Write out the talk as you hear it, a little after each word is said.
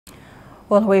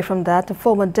Well, away from that, the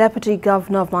former Deputy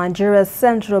Governor of Nigeria's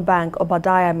Central Bank,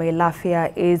 Obadiah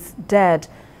Mailafia, is dead.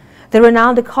 The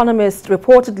renowned economist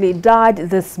reportedly died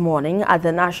this morning at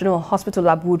the National Hospital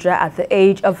Abuja at the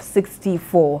age of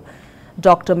 64.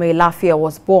 Dr. Mailafia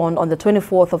was born on the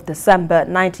 24th of December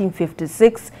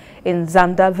 1956 in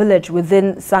Zanda village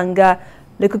within Sanga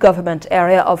local government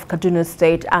area of Kaduna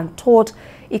State and taught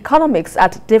economics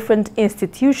at different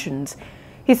institutions.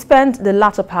 He spent the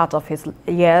latter part of his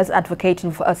years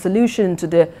advocating for a solution to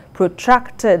the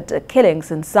protracted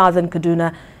killings in southern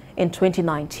Kaduna. In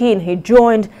 2019, he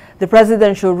joined the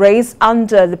presidential race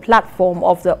under the platform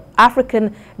of the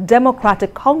African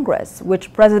Democratic Congress,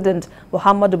 which President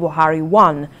Muhammadu Buhari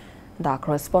won. And our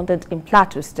correspondent in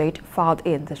Plateau State filed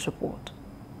in this report.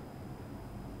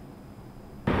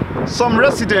 Some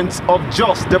residents of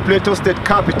Jos, the Plateau State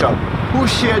capital, who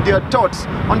shared their thoughts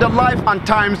on the life and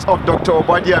times of Dr.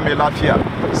 Obadiah Mailafia,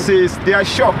 says they are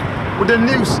shocked with the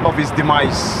news of his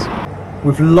demise.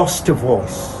 We've lost a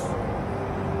voice.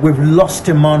 We've lost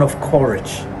a man of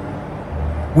courage.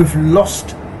 We've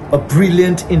lost a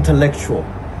brilliant intellectual.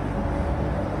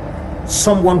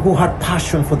 Someone who had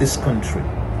passion for this country.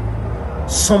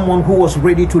 Someone who was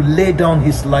ready to lay down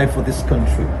his life for this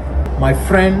country. My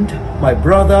friend, my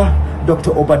brother,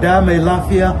 Dr. Obadiah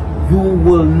Mailafia, you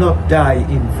will not die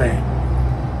in vain.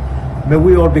 May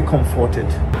we all be comforted.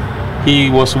 He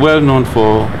was well known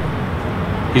for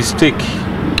his stake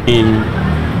in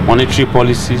monetary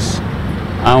policies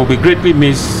and will be greatly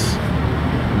missed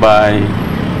by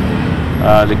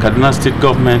the Kaduna State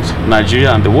government,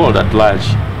 Nigeria and the world at large,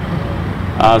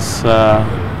 as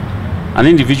an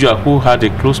individual who had a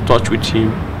close touch with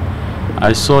him.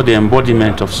 I saw the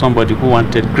embodiment of somebody who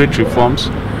wanted great reforms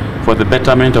for the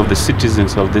betterment of the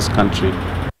citizens of this country.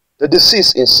 The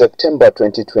deceased in September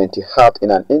 2020 had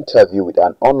in an interview with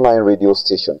an online radio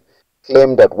station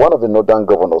claimed that one of the northern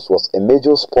governors was a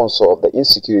major sponsor of the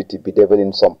insecurity bedeviling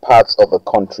in some parts of the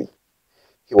country.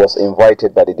 He was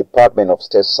invited by the Department of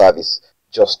State Service,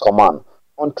 Jos Command,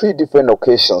 on 3 different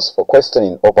occasions for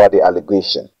questioning over the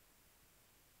allegation.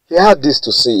 He had this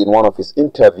to say in one of his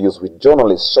interviews with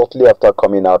journalists shortly after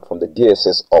coming out from the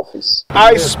DSS office.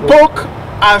 I spoke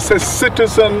as a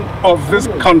citizen of this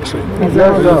country,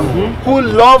 who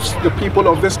loves the people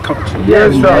of this country.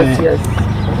 Yes.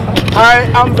 I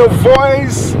am the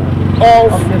voice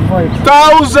of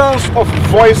thousands of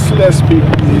voiceless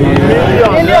people.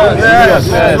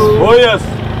 Oh yes.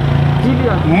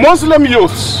 Muslim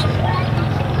youths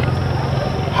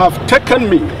have taken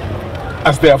me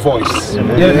as their voice.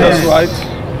 Yes, that's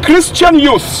right. Christian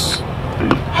youths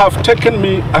have taken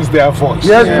me as their voice.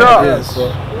 Yes.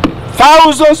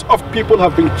 Thousands of people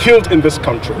have been killed in this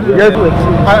country. Yes.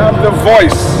 I am the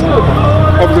voice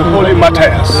of the Holy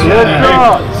Martyrs.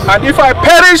 Yes, and if I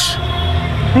perish,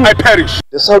 I perish.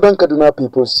 The Southern Kaduna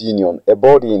People's Union, a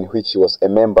body in which he was a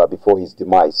member before his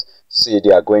demise, say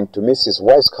they are going to miss his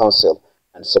wise counsel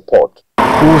and support.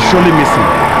 We will surely miss him,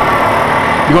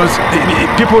 because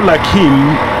people like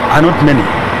him are not many.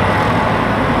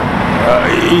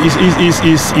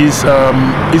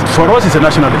 For us, he's a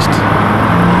nationalist.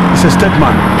 He's a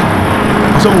statesman.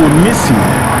 So we will miss him.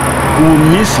 We will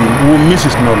miss him. We will miss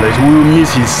his knowledge. We will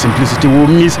miss his simplicity. We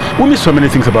will miss so many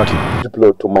things about him.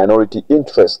 Deployed to minority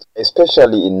interest,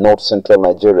 especially in north-central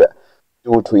Nigeria,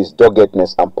 due to his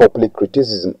doggedness and public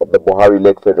criticism of the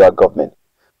Buhari-led federal government,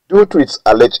 due to its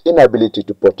alleged inability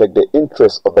to protect the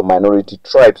interests of the minority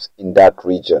tribes in that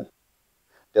region.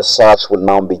 The search will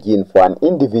now begin for an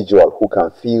individual who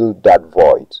can fill that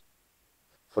void.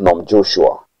 From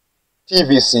Joshua,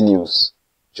 TVC News,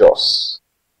 Jos.